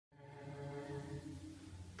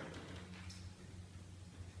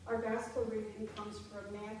Our gospel reading comes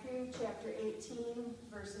from Matthew chapter 18,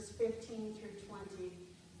 verses 15 through 20.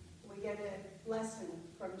 We get a lesson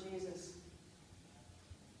from Jesus.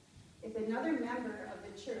 If another member of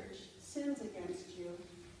the church sins against you,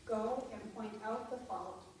 go and point out the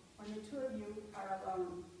fault when the two of you are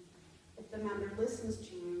alone. If the member listens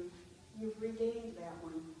to you, you've regained that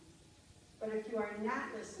one. But if you are not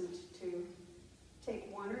listened to,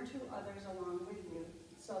 take one or two others along with you,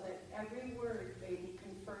 so that every word may be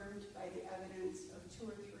confirmed by the evidence of 2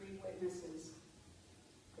 or 3 witnesses.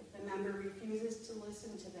 If the member refuses to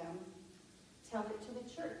listen to them, tell it to the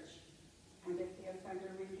church. And if the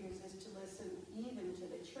offender refuses to listen even to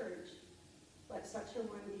the church, let such a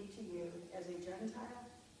one be to you as a Gentile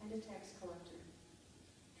and a tax collector.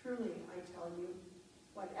 Truly, I tell you,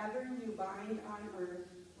 whatever you bind on earth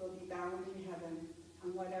will be bound in heaven,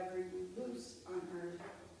 and whatever you loose on earth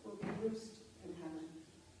will be loosed in heaven.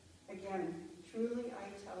 Again, truly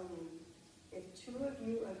I tell you, if 2 of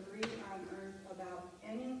you agree on earth about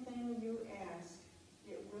anything you ask,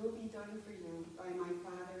 it will be done for you by my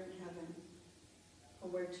Father in heaven. For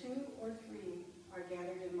where 2 or 3 are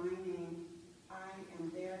gathered in my name, I am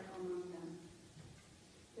there among them.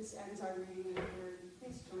 This ends our reading of the word.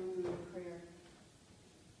 Please join me in prayer.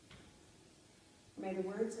 May the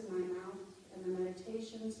words of my mouth and the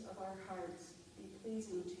meditations of our hearts be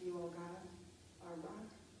pleasing to you, O God, our rock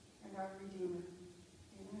and our Redeemer.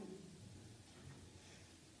 Amen.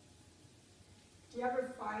 Do you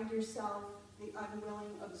ever find yourself the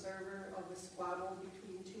unwilling observer of a squabble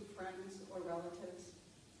between 2 friends or relatives?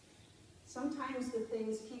 Sometimes the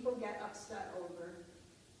things people get upset over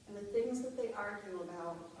and the things that they argue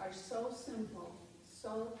about are so simple,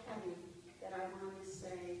 so petty, that I want to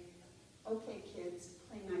say, okay, kids,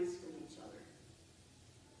 play nice with each other.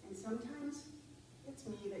 And sometimes it's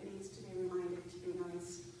me that needs to be reminded to be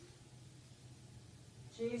nice.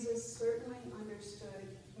 Jesus certainly understood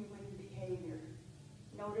human behavior.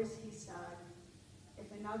 Notice he said, if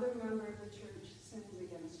another member of the church sins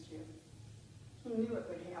against you, he knew it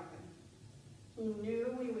would happen. He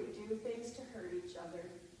knew we would do things to hurt each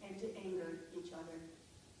other and to anger each other.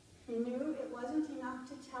 He knew it wasn't enough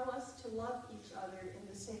to tell us to love each other in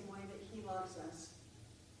the same way that he loves us.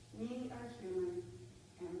 We are human,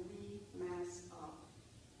 and we mess up.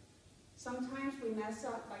 Sometimes we mess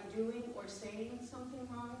up by doing or saying something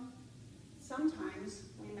wrong. Sometimes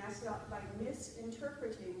we mess up by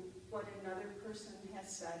misinterpreting what another person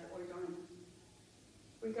has said or done.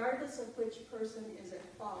 Regardless of which person is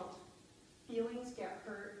at fault, feelings get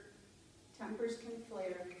hurt, tempers can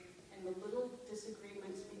flare, and the little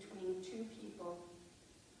disagreements between 2 people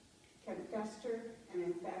can fester and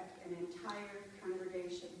infect an entire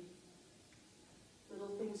congregation.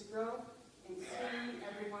 Little things grow, and soon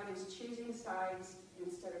everyone is choosing sides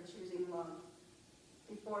instead of choosing love.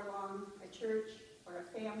 Before long, a church or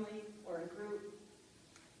a family or a group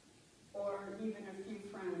or even a few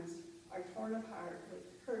friends are torn apart with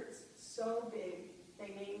hurts so big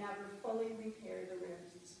they may never fully repair the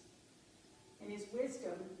rifts. In his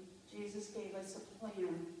wisdom, Jesus gave us a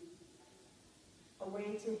plan, a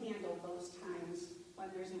way to handle those times when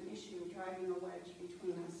there's an issue driving a wedge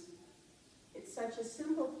between us. It's such a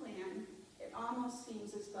simple plan, it almost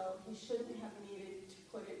seems as though he shouldn't have needed to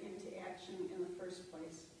put it into action in the first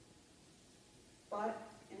place.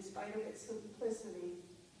 But in spite of its simplicity,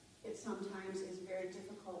 it sometimes is very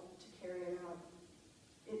difficult to carry it out.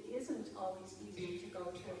 It isn't always easy to go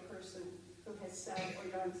to a person who has said or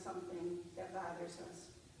done something that bothers us.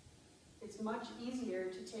 It's much easier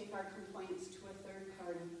to take our complaints to a third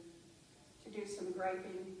party, to do some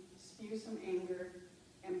griping, spew some anger,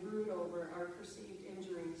 and brood over our perceived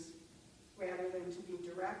injuries, rather than to be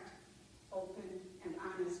direct, open, and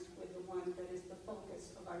honest with the one that is the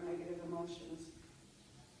focus of our negative emotions.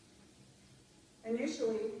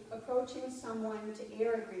 Initially, approaching someone to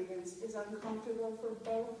air a grievance is uncomfortable for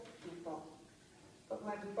both people. But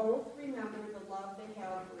when both remember the love they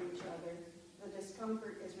have for each other, the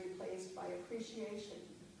discomfort is replaced by appreciation,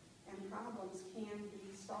 and problems can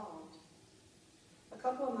be solved. A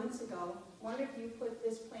couple of months ago, one of you put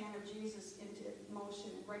this plan of Jesus into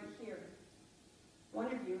motion right here. One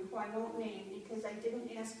of you, who I won't name because I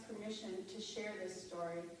didn't ask permission to share this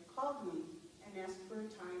story, called me and asked for a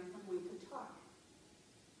time when we could talk.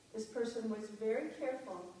 This person was very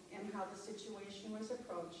careful in how the situation was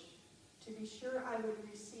approached, to be sure I would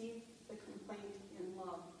receive the complaint in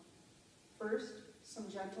love. First, some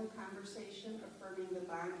gentle conversation affirming the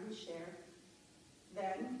bond we share.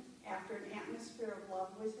 Then, after an atmosphere of love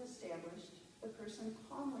was established, the person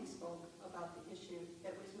calmly spoke about the issue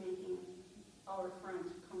that was making our friend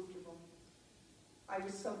comfortable. I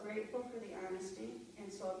was so grateful for the honesty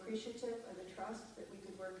and so appreciative of the trust that we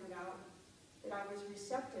could work it out that I was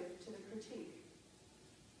receptive to the critique.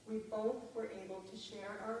 We both were able to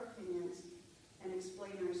share our opinions and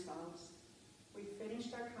explain ourselves. We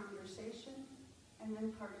finished our conversation and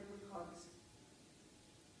then parted with hugs.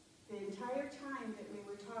 The entire time that we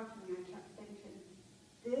were talking, I kept thinking,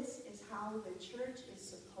 this is how the church is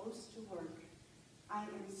supposed to work. I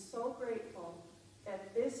am so grateful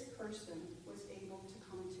that this person was able to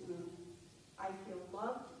come to me. I feel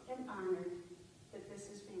loved and honored that this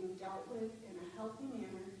is being dealt with in a healthy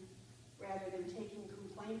manner rather than taking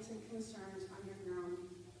complaints and concerns underground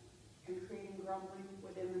and creating grumbling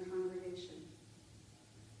within the congregation.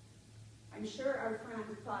 I'm sure our friend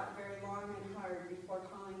thought very long and hard before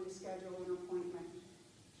calling to schedule an appointment.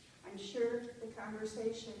 I'm sure the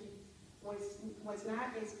conversation was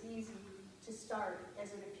not as easy to start as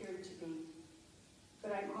it appeared to be.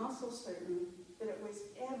 But I'm also certain that it was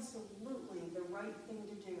absolutely the right thing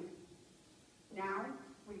to do. Now,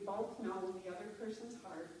 we both know the other person's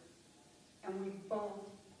heart, and we both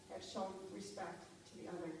have shown respect to the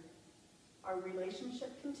other. Our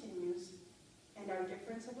relationship continues, and our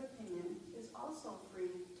difference of opinion is also free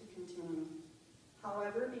to continue.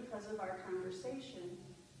 However, because of our conversation,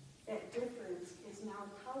 that difference is now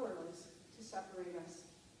powerless to separate us.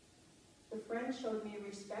 The friend showed me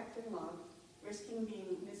respect and love, risking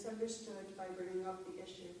being misunderstood by bringing up the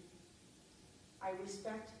issue. I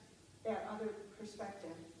respect that other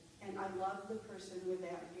perspective, and I love the person with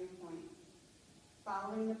that viewpoint.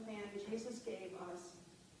 Following the plan Jesus gave us,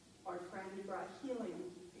 our friend brought healing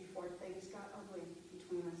before things got ugly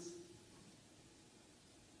between us.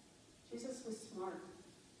 Jesus was smart,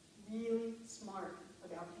 really smart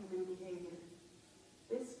about human behavior.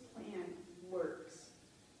 This plan works.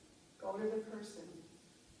 Go to the person.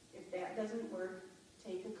 If that doesn't work,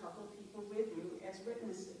 take a couple people with you as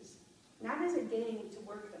witnesses. Not as a gang to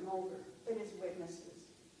work them over, but as witnesses.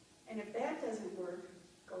 And if that doesn't work,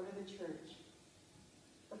 go to the church.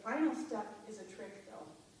 The final step is a trick, though.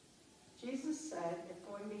 Jesus said if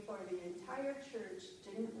going before the entire church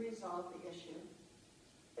didn't resolve the issue,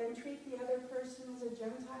 then treat the other person as a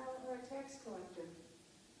Gentile or a tax collector.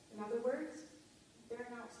 In other words, they're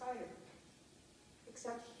an outsider.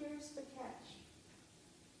 Except here's the catch.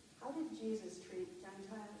 How did Jesus treat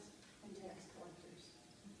Gentiles and tax collectors?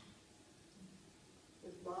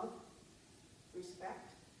 With love,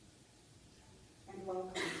 respect, and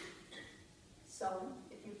welcome. So,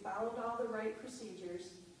 if you followed all the right procedures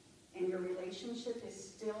and your relationship is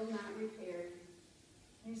still not repaired,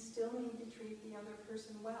 you still need to treat the other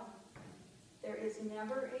person well. There is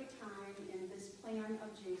never a time in this plan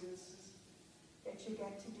of Jesus that you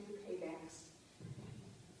get to do paybacks.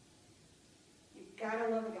 You've got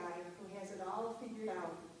to love a guy who has it all figured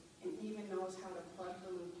out and even knows how to plug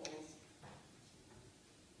the loopholes.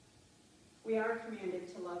 We are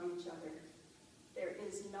commanded to love each other. There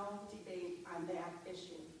is no debate on that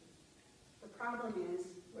issue. The problem is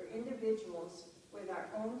we're individuals with our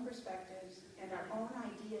own perspectives and our own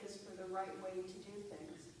ideas for the right way to do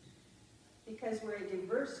things. Because we're a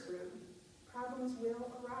diverse group, problems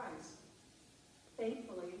will arise.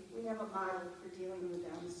 Thankfully, we have a model for dealing with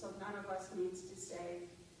them, so none of us needs to say,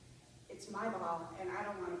 it's my ball and I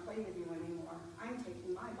don't want to play with you anymore. I'm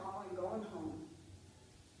taking my ball and going home.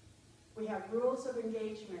 We have rules of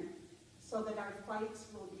engagement so that our fights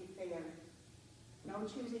will be fair. No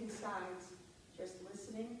choosing sides, just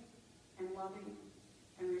listening and loving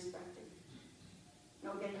and respecting.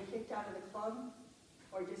 No getting kicked out of the club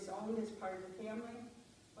or disowned as part of the family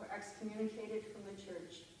or excommunicated from the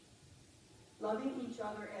church. Loving each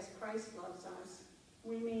other as Christ loves us,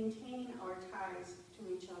 we maintain our ties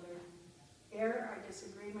to each other, air our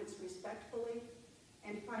disagreements respectfully,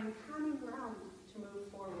 and find common ground to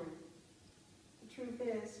move forward. The truth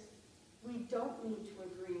is, we don't need to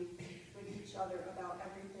agree with each other about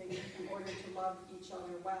everything in order to love each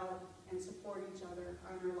other well and support each other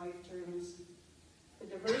on our life journeys. The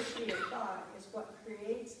diversity of thought is what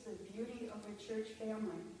creates the beauty of a church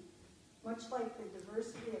family, much like the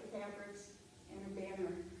diversity of fabrics in a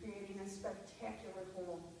banner, creating a spectacular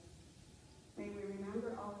whole. May we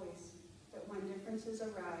remember always that when differences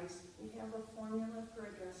arise, we have a formula for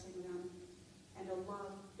addressing them and a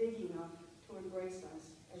love big enough to embrace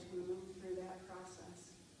us as we move through that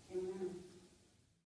process. Amen.